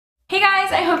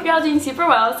guys, I hope you're all doing super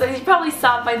well. So as you probably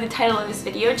saw by the title of this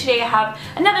video, today I have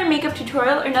another makeup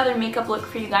tutorial or another makeup look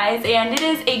for you guys, and it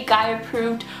is a guy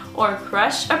approved or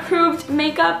crush approved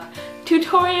makeup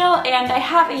tutorial. And I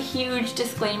have a huge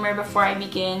disclaimer before I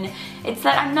begin. It's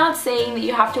that I'm not saying that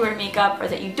you have to wear makeup or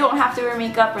that you don't have to wear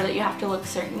makeup or that you have to look a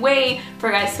certain way for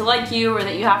guys to like you or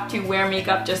that you have to wear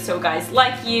makeup just so guys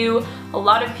like you. A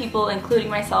lot of people, including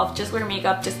myself, just wear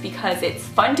makeup just because it's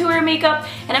fun to wear makeup,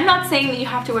 and I'm not saying that you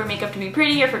have to wear makeup to be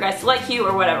pretty or for guys to like you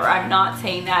or whatever. I'm not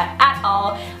saying that at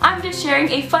all. I'm just sharing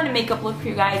a fun makeup look for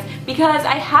you guys because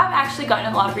I have actually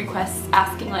gotten a lot of requests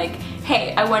asking like,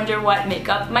 hey, I wonder what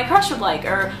makeup my crush would like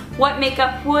or what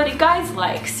makeup would guys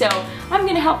like. So I'm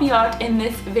gonna help you out in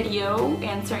this video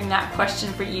answering that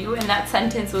question for you, and that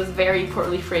sentence was very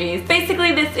poorly phrased.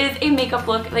 Basically, this is a makeup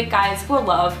look that guys will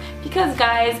love because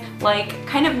guys like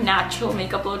kind of natural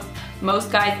makeup looks.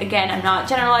 Most guys, again, I'm not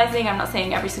generalizing, I'm not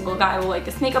saying every single guy will like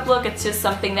this makeup look, it's just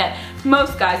something that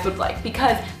most guys would like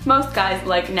because most guys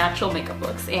like natural makeup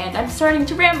looks. And I'm starting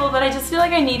to ramble, but I just feel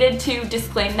like I needed to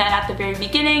disclaim that at the very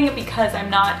beginning because I'm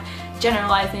not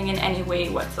generalizing in any way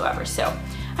whatsoever. So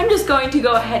I'm just going to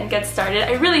go ahead and get started.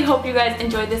 I really hope you guys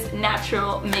enjoyed this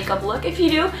natural makeup look. If you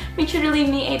do, make sure to leave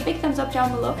me a big thumbs up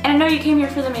down below. And I know you came here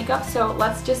for the makeup, so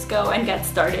let's just go and get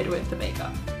started with the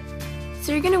makeup.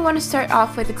 So you're going to want to start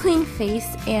off with a clean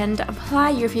face and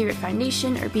apply your favorite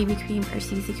foundation or BB cream or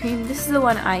CC cream. This is the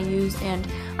one I used, and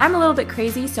I'm a little bit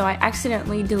crazy, so I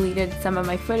accidentally deleted some of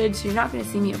my footage, so you're not going to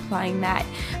see me applying that.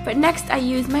 But next I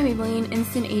used my Maybelline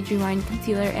Instant Age Rewind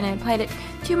Concealer, and I applied it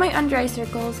to my under eye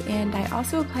circles, and I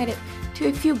also applied it to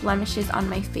a few blemishes on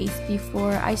my face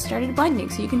before I started blending.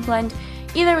 So you can blend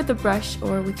either with a brush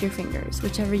or with your fingers,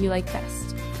 whichever you like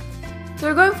best. So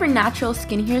we're going for natural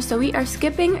skin here, so we are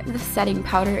skipping the setting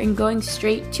powder and going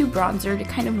straight to bronzer to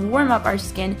kind of warm up our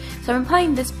skin. So I'm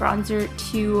applying this bronzer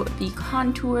to the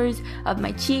contours of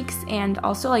my cheeks and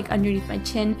also like underneath my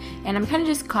chin, and I'm kind of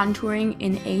just contouring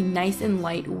in a nice and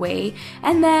light way.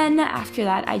 And then after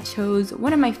that I chose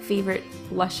one of my favorite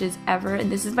blushes ever,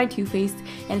 and this is by Too Faced,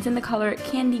 and it's in the color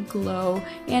Candy Glow,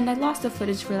 and I lost the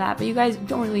footage for that, but you guys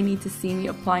don't really need to see me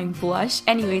applying blush.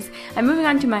 Anyways, I'm moving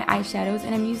on to my eyeshadows,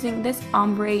 and I'm using this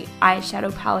ombre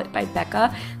eyeshadow palette by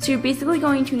Becca. So you're basically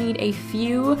going to need a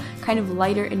few kind of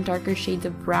lighter and darker shades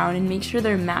of brown and make sure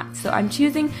they're matte. So I'm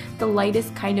choosing the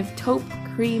lightest kind of taupe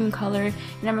cream color,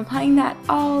 and I'm applying that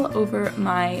all over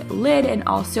my lid and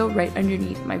also right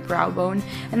underneath my brow bone,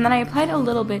 and then I applied a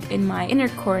little bit in my inner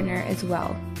corner as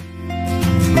well.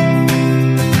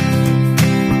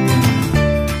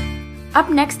 Up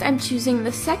next, I'm choosing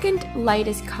the second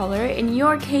lightest color. In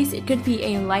your case, it could be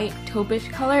a light taupish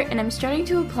color, and I'm starting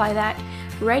to apply that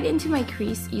right into my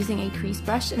crease using a crease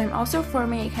brush, and I'm also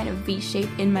forming a kind of V shape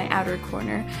in my outer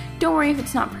corner. Don't worry if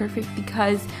it's not perfect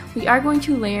because we are going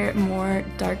to layer more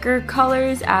darker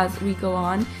colors as we go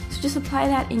on, so just apply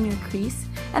that in your crease.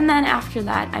 And then after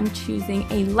that, I'm choosing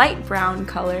a light brown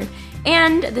color,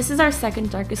 and this is our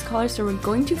second darkest color, so we're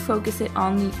going to focus it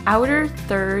on the outer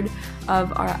third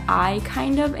of our eye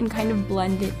and kind of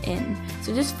blend it in.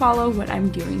 So just follow what I'm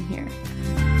doing here.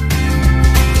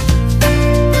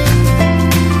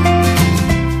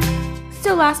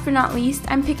 So last but not least,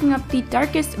 I'm picking up the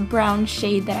darkest brown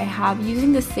shade that I have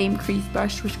using the same crease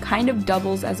brush, which kind of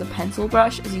doubles as a pencil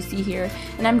brush as you see here,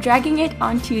 and I'm dragging it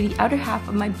onto the outer half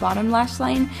of my bottom lash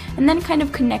line and then kind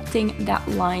of connecting that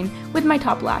line with my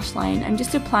top lash line. I'm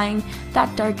just applying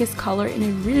that darkest color in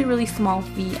a really small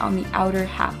V on the outer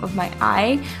half of my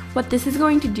eye. What this is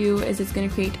going to do is it's going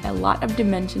to create a lot of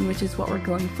dimension, which is what we're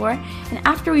going for. And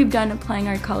after we've done applying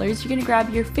our colors, you're going to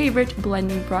grab your favorite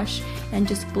blending brush and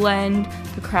just blend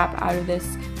the crap out of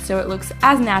this so it looks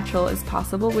as natural as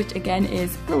possible, which again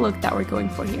is the look that we're going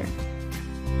for here.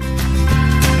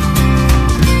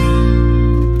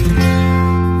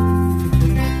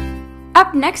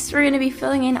 Up next, we're going to be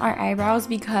filling in our eyebrows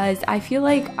because I feel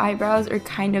like eyebrows are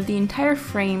kind of the entire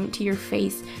frame to your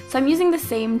face. So I'm using the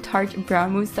same Tarte brow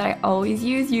mousse that I always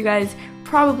use. You guys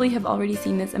probably have already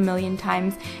seen this a million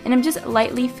times, and I'm just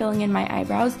lightly filling in my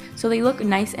eyebrows so they look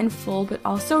nice and full but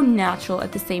also natural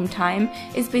at the same time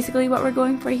is basically what we're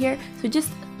going for here. So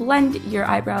just blend your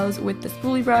eyebrows with the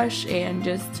spoolie brush and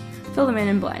just fill them in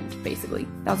and blend, basically.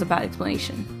 That was a bad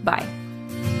explanation. Bye.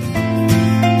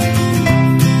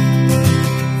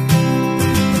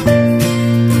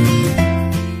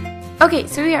 Okay,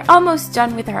 so we are almost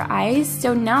done with our eyes,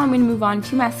 so now I'm going to move on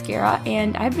to mascara,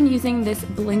 and I've been using this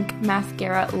Blink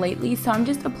mascara lately, so I'm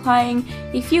just applying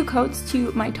a few coats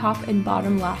to my top and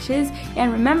bottom lashes,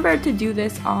 and remember to do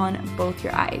this on both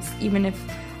your eyes, even if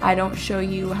I don't show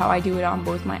you how I do it on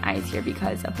both my eyes here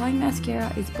because applying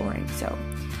mascara is boring, so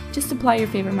just apply your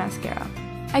favorite mascara.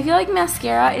 I feel like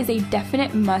mascara is a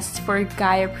definite must for a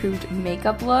guy-approved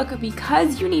makeup look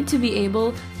because you need to be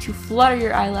able to flutter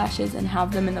your eyelashes and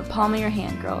have them in the palm of your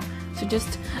hand, girl. So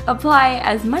just apply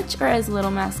as much or as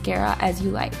little mascara as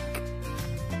you like.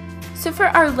 So for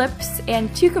our lips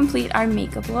and to complete our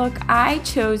makeup look, I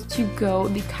chose to go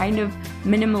the kind of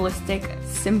minimalistic,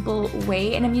 simple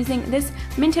way, and I'm using this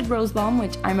Minted Rose Balm,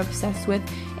 which I'm obsessed with,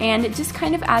 and it just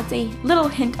kind of adds a little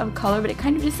hint of color, but it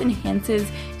kind of just enhances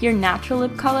your natural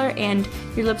lip color, and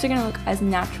your lips are going to look as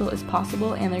natural as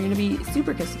possible, and they're going to be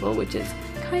super kissable, which is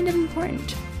kind of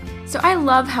important. So I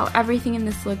love how everything in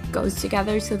this look goes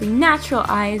together, so the natural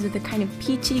eyes with the kind of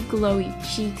peachy, glowy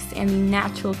cheeks and the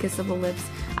natural kissable lips.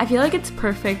 I feel like it's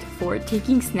perfect for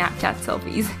taking Snapchat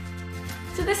selfies.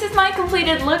 So this is my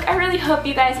completed look. I really hope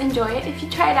you guys enjoy it. If you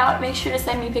try it out, make sure to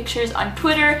send me pictures on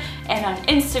Twitter and on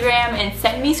Instagram and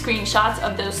send me screenshots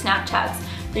of those Snapchats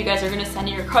that you guys are going to send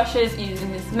to your crushes using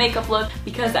this makeup look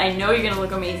because I know you're going to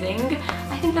look amazing.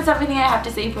 I think that's everything I have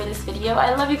to say for this video.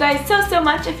 I love you guys so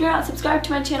much. If you're not subscribed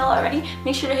to my channel already,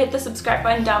 make sure to hit the subscribe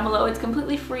button down below. It's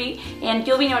completely free and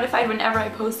you'll be notified whenever I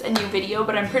post a new video,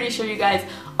 but I'm pretty sure you guys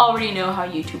already know how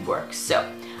YouTube works. So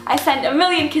I send a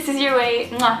million kisses your way,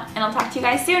 and I'll talk to you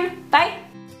guys soon. Bye!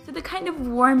 So the kind of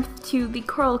warmth to the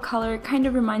coral color kind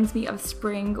of reminds me of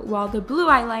spring, while the blue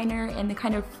eyeliner and the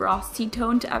kind of frosty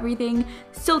tone to everything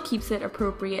still keeps it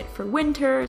appropriate for winter,